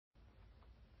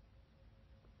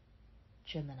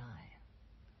Gemini.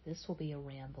 This will be a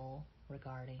ramble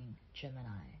regarding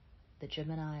Gemini. The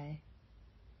Gemini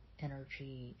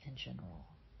energy in general.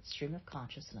 Stream of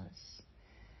consciousness.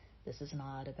 This is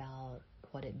not about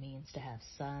what it means to have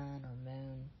sun or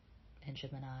moon in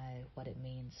Gemini, what it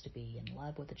means to be in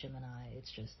love with the Gemini.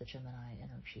 It's just the Gemini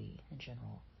energy in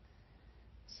general.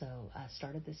 So I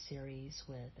started this series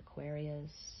with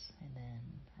Aquarius, and then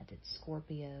I did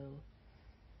Scorpio,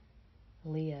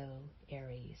 Leo,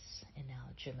 Aries, and now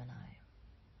Gemini.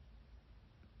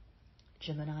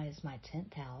 Gemini is my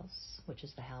 10th house, which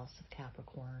is the house of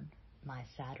Capricorn. My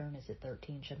Saturn is at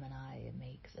 13 Gemini. It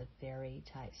makes a very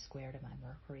tight square to my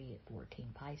Mercury at 14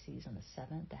 Pisces on the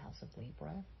 7th, the house of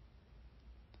Libra.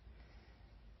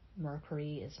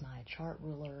 Mercury is my chart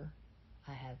ruler.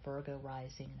 I have Virgo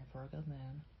rising and a Virgo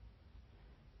moon.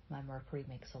 My Mercury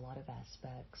makes a lot of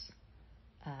aspects.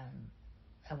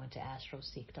 I went to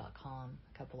astroseek.com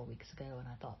a couple of weeks ago, and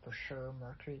I thought for sure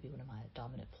Mercury would be one of my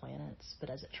dominant planets. But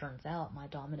as it turns out, my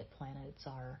dominant planets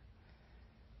are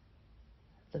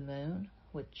the moon,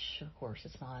 which of course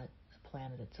it's not a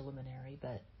planet, it's a luminary,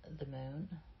 but the moon,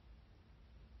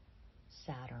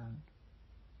 Saturn,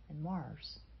 and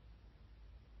Mars.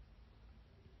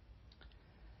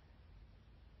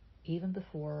 Even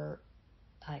before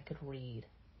I could read,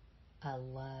 I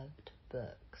loved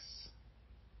books.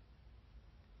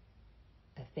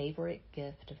 A favorite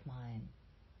gift of mine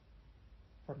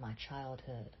from my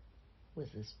childhood was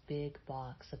this big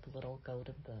box of little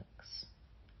golden books.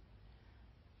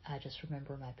 I just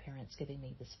remember my parents giving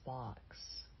me this box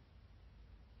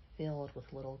filled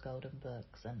with little golden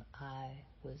books, and I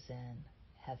was in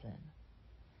heaven.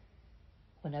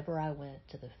 Whenever I went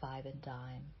to the Five and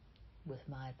Dime with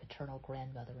my paternal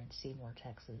grandmother in Seymour,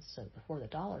 Texas, so before the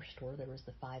dollar store, there was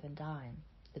the Five and Dime,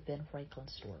 the Ben Franklin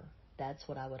store. That's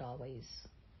what I would always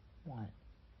want,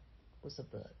 was a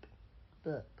book.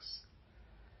 Books.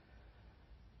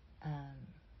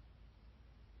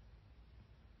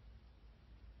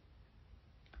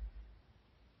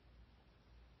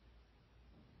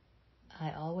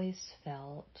 I always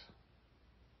felt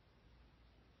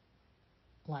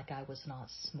like I was not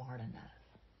smart enough.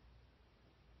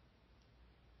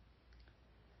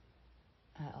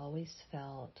 I always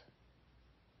felt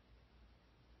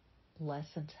less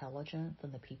intelligent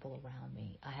than the people around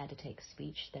me. I had to take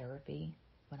speech therapy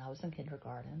when I was in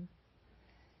kindergarten,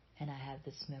 and I have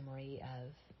this memory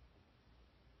of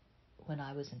when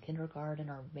I was in kindergarten,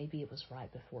 or maybe it was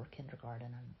right before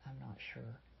kindergarten, I'm not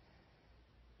sure.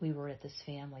 We were at this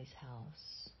family's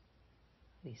house,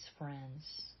 these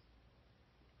friends,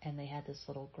 and they had this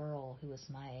little girl who was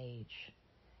my age,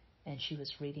 and she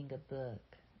was reading a book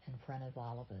in front of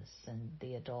all of us, and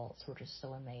the adults were just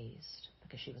so amazed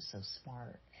because she was so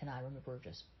smart. And I remember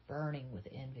just burning with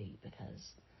envy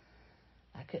because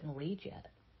I couldn't read yet.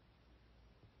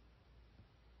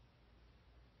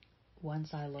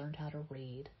 Once I learned how to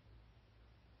read,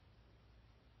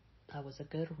 I was a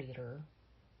good reader.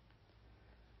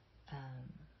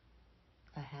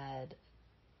 I had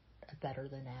a better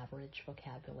than average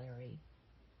vocabulary,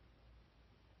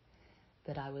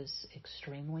 but I was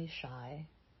extremely shy,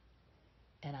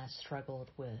 and I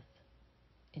struggled with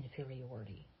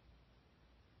inferiority.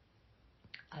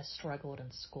 I struggled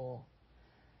in school,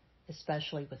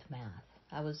 especially with math.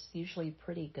 I was usually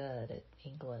pretty good at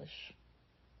English,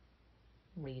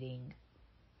 reading,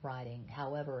 writing.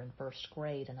 However, in first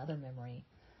grade, another memory,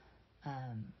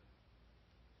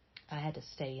 I had to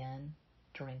stay in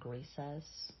during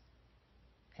recess,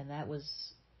 and that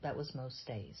was most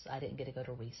days. I didn't get to go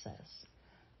to recess.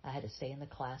 I had to stay in the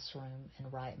classroom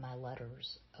and write my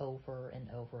letters over and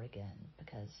over again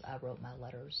because I wrote my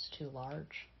letters too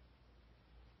large.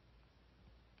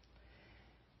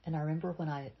 And I remember when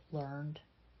I learned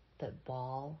that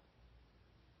ball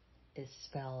is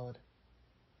spelled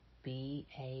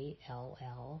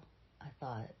B-A-L-L, I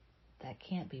thought, that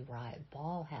can't be right.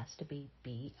 Ball has to be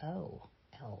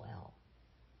B-O-L-L.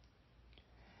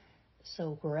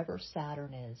 So wherever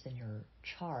Saturn is in your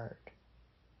chart,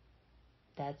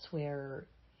 that's where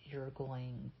you're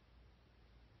going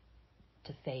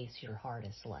to face your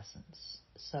hardest lessons.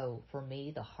 So for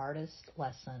me, the hardest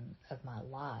lesson of my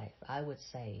life, I would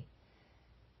say,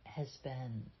 has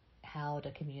been how to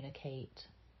communicate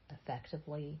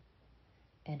effectively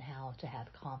and how to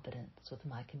have confidence with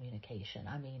my communication.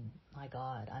 I mean, my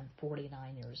God, I'm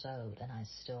 49 years old and I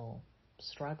still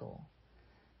struggle.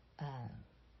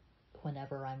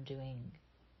 Whenever I'm doing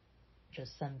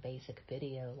just some basic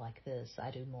video like this,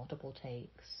 I do multiple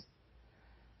takes.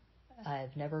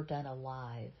 I've never done a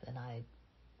live, and I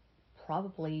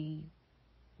probably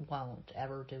won't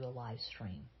ever do a live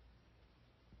stream.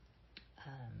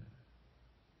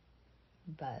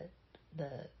 but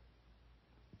the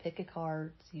pick a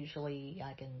cards, usually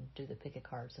I can do the pick a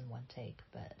cards in one take,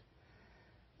 but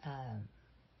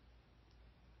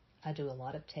I do a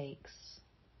lot of takes,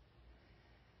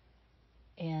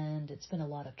 and it's been a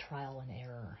lot of trial and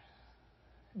error,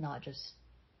 not just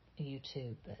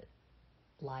YouTube, but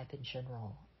life in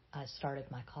general. I started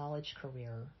my college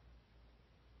career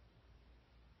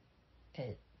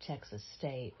at Texas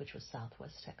State, which was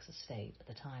Southwest Texas State at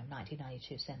the time,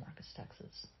 1992, San Marcos,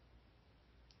 Texas.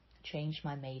 Changed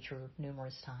my major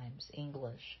numerous times: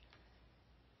 English,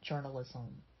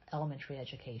 journalism, elementary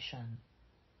education,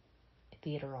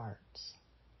 theater arts.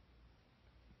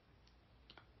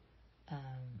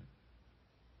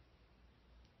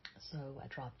 So I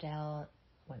dropped out,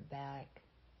 went back,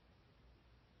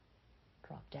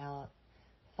 dropped out,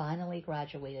 finally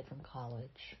graduated from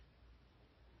college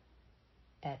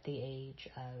at the age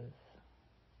of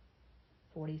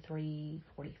 43,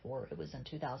 44. It was in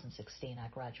 2016 I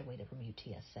graduated from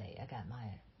UTSA. I got my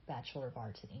Bachelor of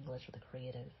Arts in English with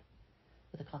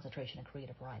a concentration in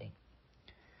creative writing.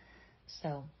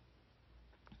 So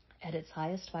at its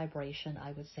highest vibration,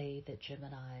 I would say that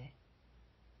Gemini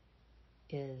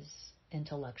is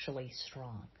intellectually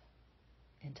strong,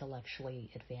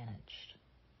 intellectually advantaged,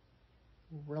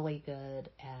 really good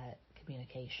at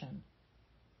communication,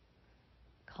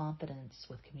 competence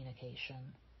with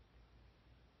communication.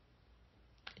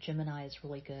 Gemini is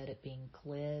really good at being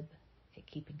glib, at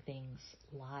keeping things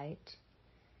light.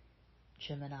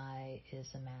 Gemini is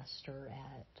a master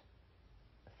at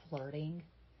flirting.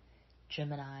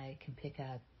 Gemini can pick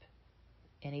up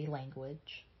any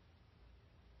language,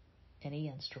 any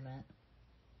instrument.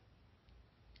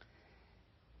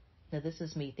 Now, this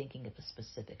is me thinking of a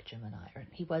specific Gemini.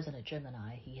 He wasn't a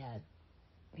Gemini.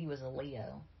 He was a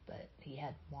Leo, but he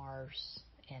had Mars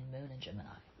and Moon in Gemini.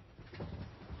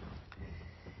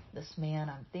 This man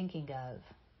I'm thinking of,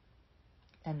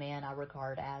 a man I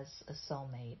regard as a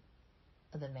soulmate,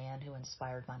 the man who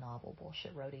inspired my novel,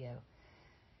 Bullshit Rodeo.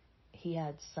 He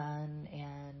had Sun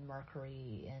and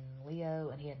Mercury in Leo,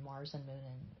 and he had Mars and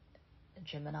Moon in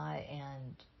Gemini,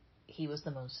 and he was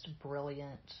the most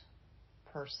brilliant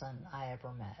person I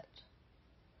ever met.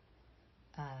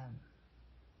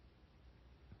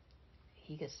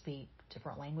 He could speak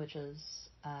different languages.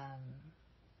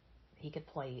 He could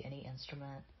play any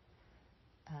instrument.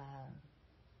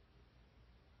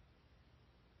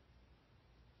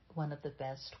 One of the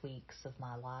best weeks of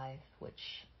my life,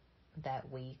 which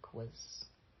that week was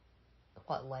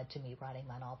what led to me writing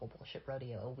my novel, Bullshit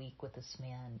Rodeo, a week with this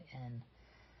man in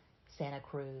Santa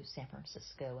Cruz, San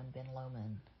Francisco, and Ben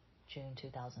Lomond, June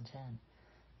 2010.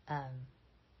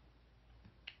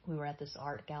 We were at this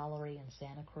art gallery in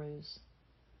Santa Cruz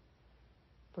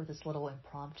for this little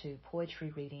impromptu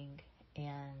poetry reading,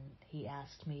 and he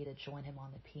asked me to join him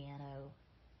on the piano,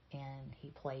 and he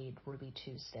played Ruby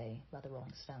Tuesday by the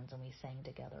Rolling Stones, and we sang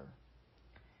together.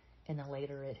 And then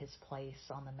later at his place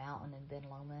on the mountain in Ben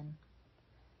Lomond,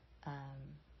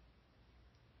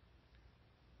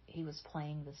 he was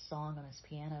playing this song on his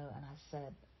piano, and I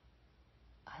said,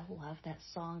 I love that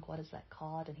song. What is that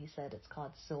called? And he said, it's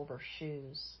called Silver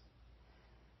Shoes.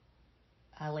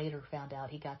 I later found out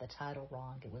he got the title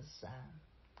wrong. It was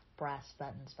Brass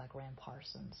Buttons by Graham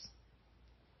Parsons.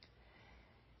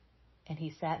 And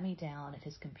he sat me down at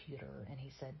his computer, and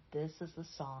he said, this is the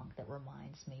song that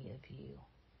reminds me of you.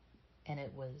 And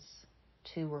it was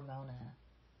To Ramona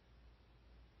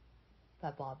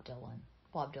by Bob Dylan.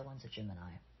 Bob Dylan's a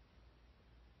Gemini.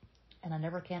 And I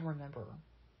never can remember.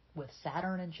 With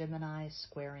Saturn and Gemini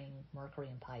squaring Mercury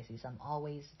and Pisces, I'm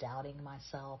always doubting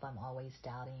myself. I'm always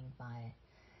doubting my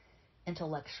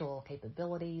intellectual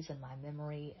capabilities and my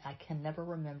memory. I can never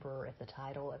remember if the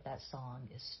title of that song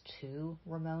is To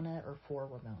Ramona or For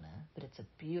Ramona, but it's a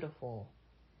beautiful,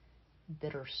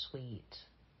 bittersweet,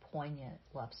 poignant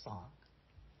love song.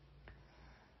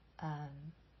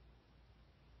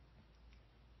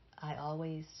 I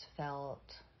always felt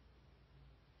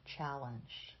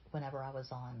challenged whenever I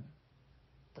was on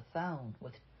the phone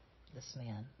with this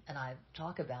man, and I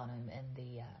talk about him in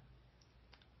the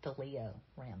Leo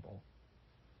Ramble.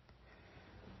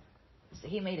 So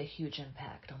he made a huge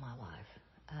impact on my life.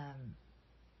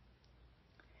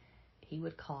 He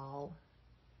would call,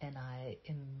 and I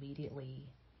immediately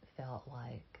felt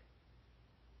like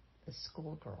a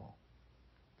schoolgirl.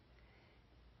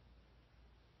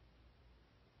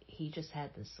 He just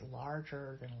had this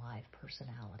larger-than-life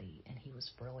personality, and he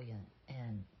was brilliant,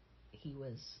 and he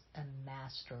was a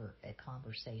master at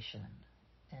conversation,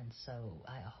 and so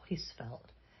I always felt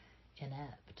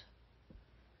inept.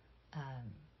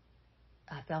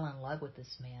 I fell in love with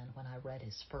this man when I read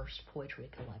his first poetry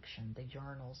collection, The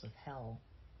Urinals of Hell.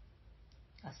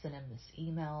 I sent him this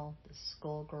email, this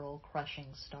schoolgirl, crushing,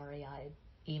 starry-eyed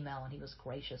email, and he was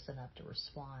gracious enough to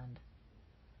respond.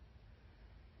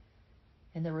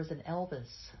 And there was an Elvis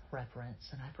reference,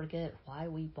 and I forget why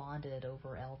we bonded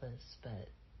over Elvis, but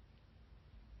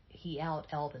he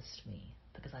out-Elvised me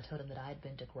because I told him that I had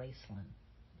been to Graceland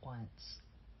once.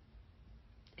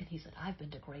 And he said, I've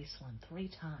been to Graceland 3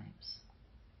 times.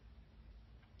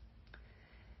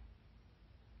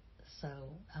 So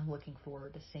I'm looking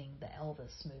forward to seeing the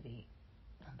Elvis movie.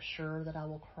 I'm sure that I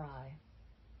will cry.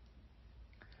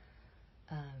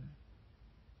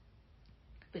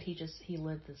 But he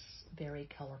lived this very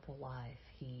colorful life.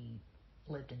 He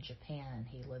lived in Japan.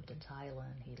 He lived in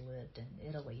Thailand. He lived in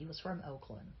Italy. He was from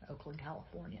Oakland,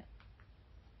 California.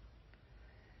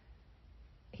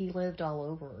 He lived all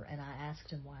over, and I asked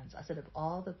him once, I said, of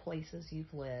all the places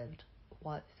you've lived,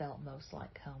 what felt most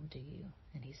like home to you?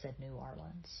 And he said, New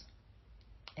Orleans.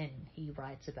 And he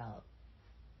writes about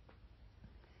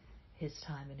his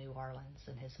time in New Orleans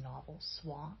in his novel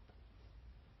Swamp,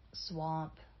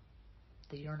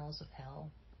 The Urinals of Hell,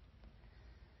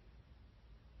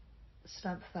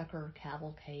 Stumpfucker,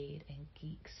 Cavalcade, and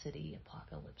Geek City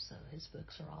Apocalypso. His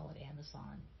books are all at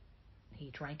Amazon.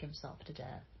 He drank himself to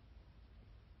death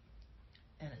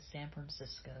in a San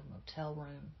Francisco motel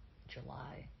room,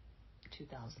 July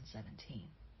 2017.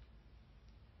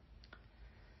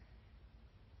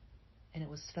 And it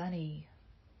was funny,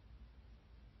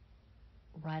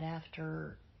 right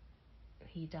after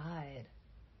he died,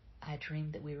 I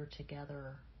dreamed that we were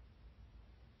together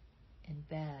in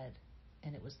bed,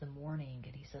 and it was the morning,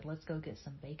 and he said, let's go get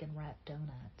some bacon-wrapped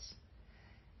donuts.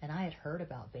 And I had heard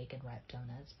about bacon-wrapped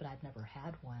donuts, but I'd never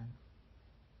had one.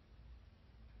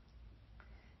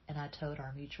 And I told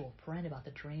our mutual friend about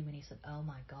the dream, and he said, oh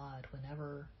my God,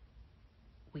 whenever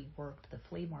we worked the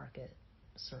flea market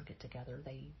circuit together,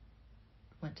 they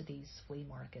went to these flea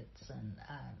markets in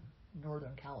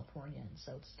Northern California and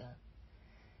sold stuff.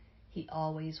 He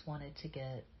always wanted to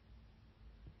get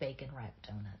bacon-wrapped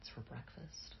donuts for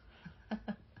breakfast.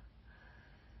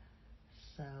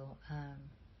 So,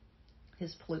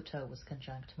 his Pluto was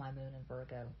conjunct my moon in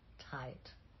Virgo,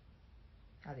 tight.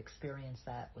 I've experienced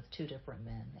that with 2 different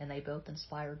men, and they both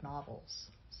inspired novels.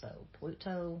 So,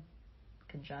 Pluto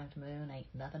conjunct moon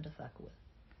ain't nothing to fuck with.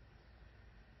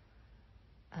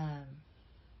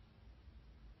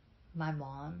 My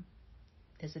mom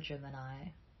is a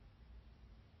Gemini,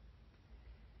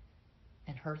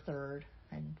 and her third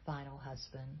and final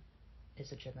husband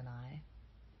is a Gemini.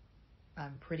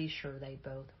 I'm pretty sure they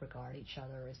both regard each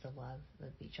other as the love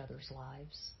of each other's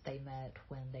lives. They met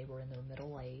when they were in their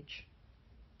middle age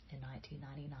in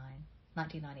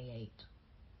 1998.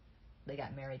 They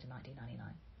got married in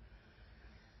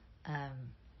 1999.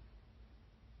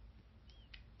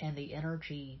 And the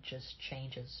energy just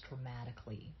changes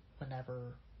dramatically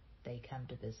whenever they come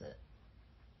to visit,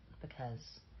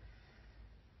 because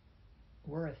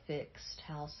we're a fixed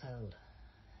household,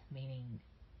 meaning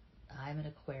I'm an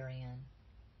Aquarian,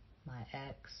 my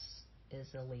ex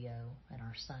is a Leo, and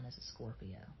our son is a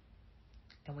Scorpio.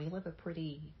 And we live a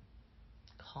pretty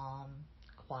calm,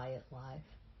 quiet life.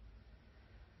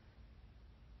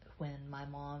 When my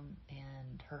mom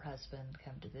and her husband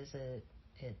come to visit,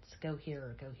 it's go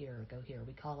here, go here, go here.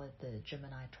 We call it the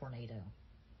Gemini tornado.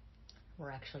 We're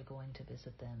actually going to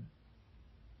visit them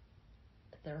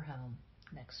at their home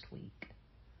next week.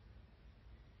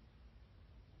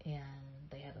 And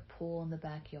they have a pool in the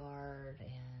backyard,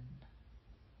 and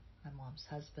my mom's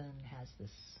husband has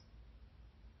this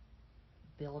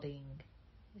building.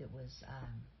 It was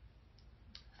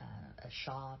a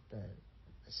shop,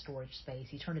 a storage space.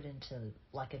 He turned it into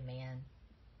like a man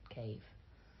cave.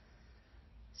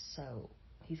 So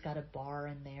he's got a bar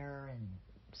in there and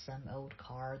some old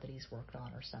car that he's worked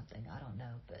on or something. I don't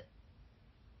know, but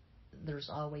there's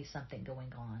always something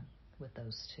going on with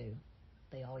those two.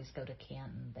 They always go to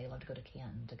Canton. They love to go to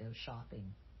Canton to go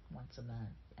shopping once a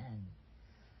month. And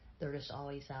they're just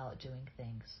always out doing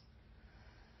things.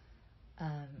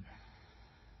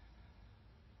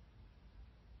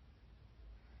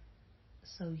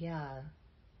 So yeah,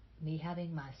 me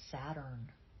having my Saturn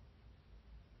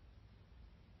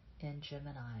in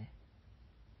Gemini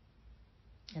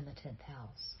in the 10th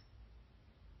house,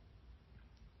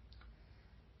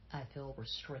 I feel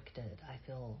restricted. I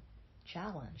feel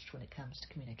challenged when it comes to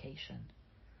communication.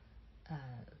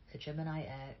 A Gemini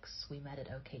ex, we met at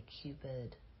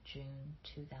OkCupid June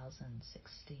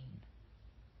 2016.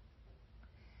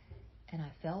 And I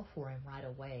fell for him right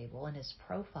away. Well, in his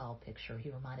profile picture, he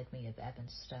reminded me of Evan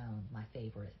Stone, my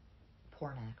favorite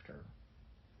porn actor.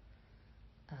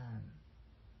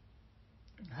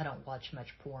 I don't watch much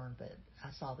porn, but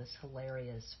I saw this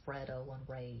hilarious Fred Olen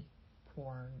Ray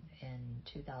porn in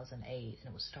 2008, and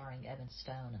it was starring Evan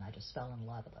Stone, and I just fell in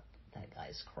love with it. That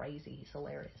guy's crazy. He's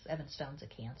hilarious. Evan Stone's a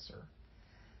Cancer.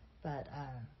 But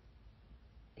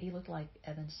he looked like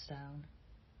Evan Stone.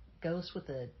 Goes with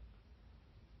a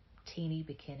teeny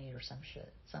bikini or some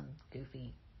shit. Some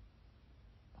goofy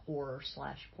horror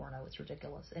 / porno. It's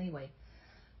ridiculous. Anyway,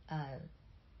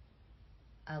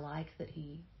 I like that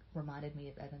he reminded me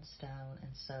of Evan Stone,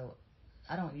 and so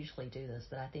I don't usually do this,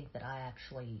 but I think that I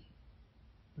actually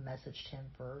messaged him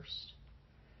first,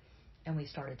 and we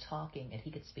started talking, and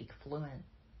he could speak fluent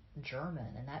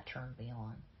German, and that turned me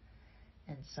on.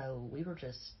 And so we were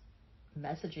just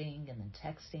messaging and then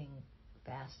texting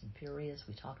fast and furious.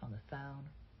 We talked on the phone.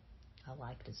 I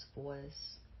liked his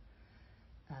voice.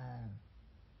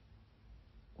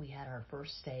 We had our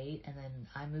first date, and then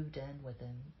I moved in with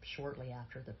him shortly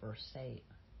after the first date.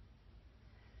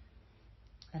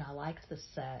 And I liked the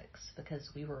sex because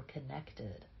we were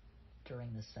connected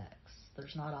during the sex.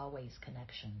 There's not always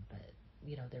connection, but,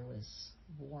 you know, there was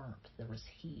warmth, there was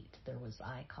heat, there was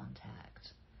eye contact,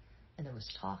 and there was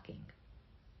talking.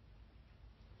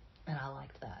 And I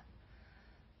liked that.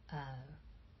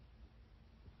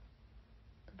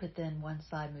 But then once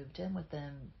I moved in with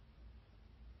him,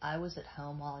 I was at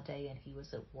home all day and he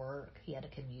was at work. He had a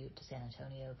commute to San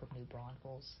Antonio from New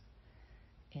Braunfels.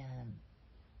 And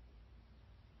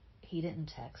he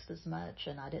didn't text as much,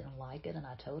 and I didn't like it. And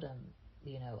I told him,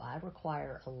 you know, I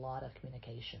require a lot of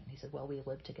communication. He said, well, we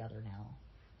live together now.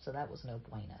 So that was no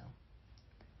bueno.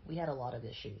 We had a lot of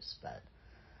issues, but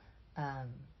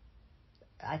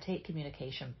I take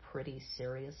communication pretty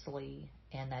seriously,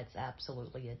 and that's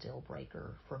absolutely a deal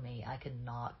breaker for me. I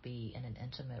cannot be in an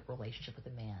intimate relationship with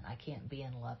a man. I can't be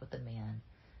in love with a man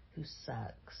who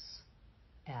sucks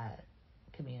at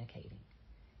communicating.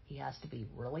 He has to be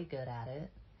really good at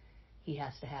it. He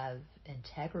has to have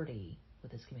integrity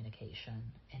with his communication,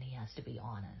 and he has to be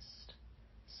honest.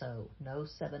 So no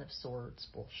Seven of Swords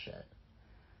bullshit.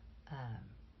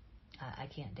 I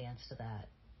can't dance to that.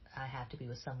 I have to be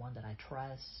with someone that I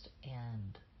trust,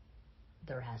 and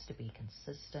there has to be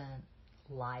consistent,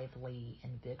 lively,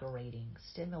 invigorating,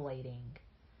 stimulating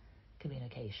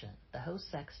communication. The whole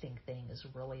sexting thing is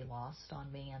really lost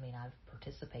on me. I mean, I've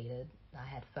participated. I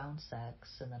had phone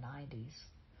sex in the 90s.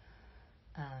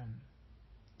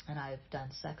 And I've done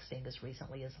sexting as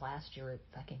recently as last year at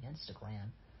fucking Instagram.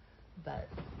 But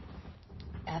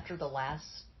after the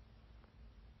last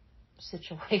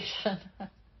situation,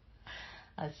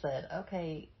 I said,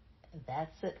 okay,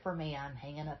 that's it for me. I'm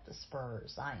hanging up the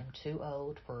spurs. I am too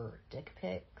old for dick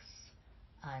pics.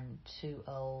 I'm too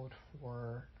old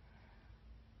for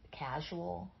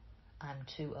casual. I'm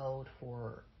too old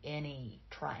for any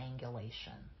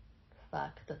triangulation.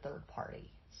 Fuck the third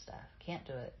party stuff. Can't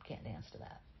do it. Can't dance to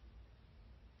that.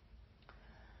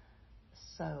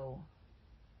 So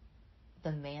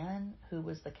the man who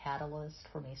was the catalyst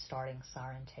for me starting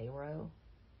Siren Tarot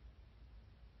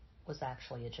was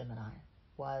actually a Gemini.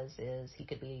 Is, he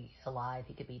could be alive,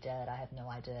 he could be dead, I have no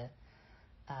idea.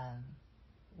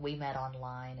 We met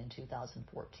online in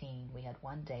 2014. We had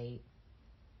one date.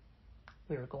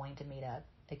 We were going to meet up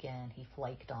again. He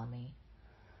flaked on me.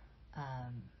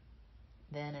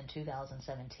 Then in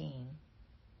 2017,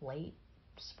 late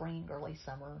spring, early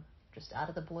summer, just out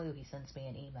of the blue, he sends me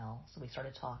an email. So we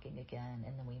started talking again,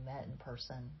 and then we met in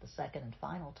person the second and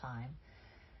final time,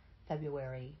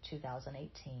 February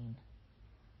 2018.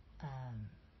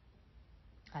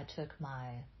 I took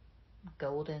my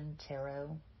Golden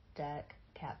Tarot deck,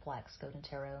 Cat Black's Golden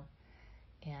Tarot,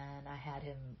 and I had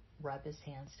him rub his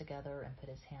hands together and put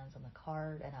his hands on the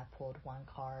card, and I pulled one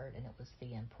card, and it was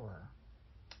the Emperor.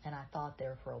 And I thought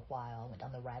there for a while, I went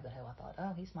down the rabbit hole. I thought,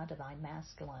 oh, he's my divine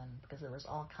masculine, because there was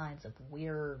all kinds of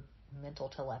weird mental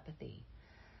telepathy.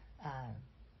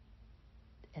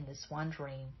 In this one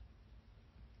dream,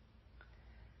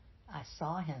 I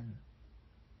saw him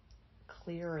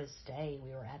clear as day.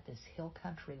 We were at this hill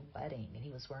country wedding, and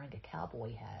he was wearing a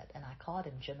cowboy hat, and I called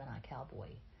him Gemini Cowboy.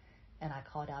 And I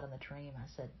called out in the dream, I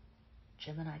said,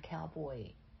 Gemini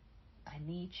Cowboy, I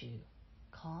need you.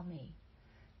 Call me.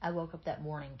 I woke up that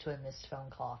morning to a missed phone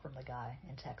call from the guy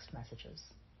and text messages.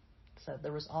 So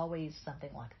there was always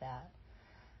something like that.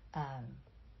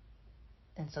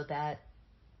 And so that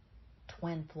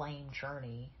twin flame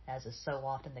journey, as is so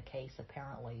often the case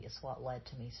apparently, is what led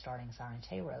to me starting Siren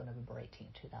Tarot November 18,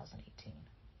 2018.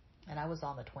 And I was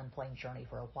on the twin flame journey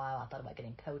for a while. I thought about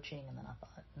getting coaching, and then I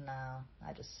thought, no,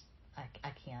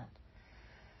 I can't.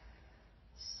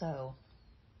 So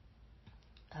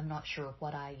I'm not sure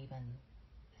what I even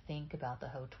think about the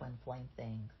whole twin flame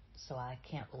thing. so I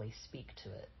can't really speak to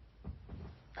it.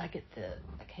 I get the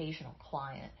occasional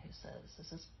client who says,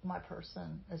 is this my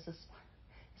person? Is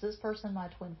this person my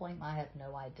twin flame? I have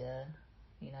no idea.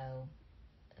 You know,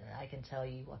 I can tell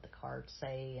you what the cards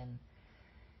say, and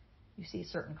you see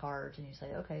certain cards and you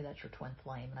say, okay, that's your twin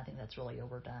flame, and I think that's really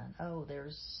overdone. Oh,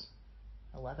 there's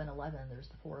 1111, there's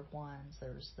the Four of Wands,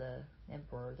 there's the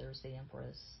Emperor, there's the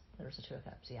Empress, there's the Two of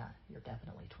Cups. Yeah, you're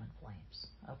definitely twin flames.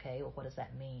 Okay, well, what does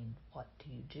that mean? What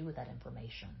do you do with that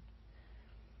information?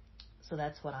 So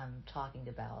that's what I'm talking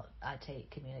about. I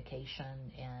take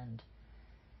communication and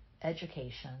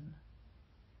education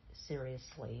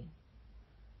seriously.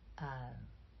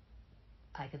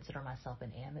 I consider myself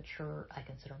an amateur. I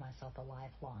consider myself a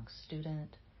lifelong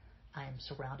student. I am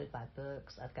surrounded by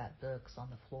books. I've got books on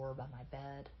the floor by my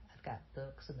bed. I've got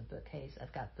books in the bookcase.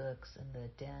 I've got books in the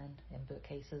den in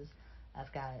bookcases.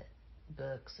 I've got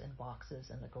books in boxes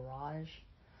in the garage.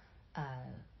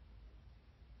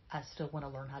 I still want to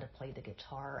learn how to play the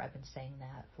guitar. I've been saying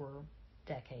that for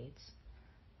decades.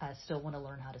 I still want to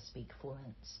learn how to speak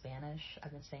fluent Spanish.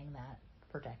 I've been saying that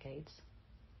for decades.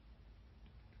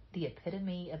 The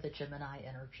epitome of the Gemini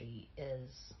energy is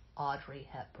Audrey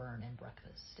Hepburn in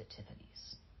Breakfast at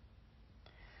Tiffany's.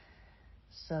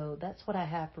 So that's what I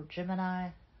have for Gemini.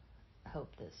 I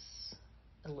hope this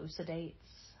elucidates.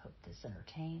 Hope this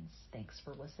entertains. Thanks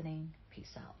for listening.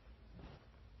 Peace out.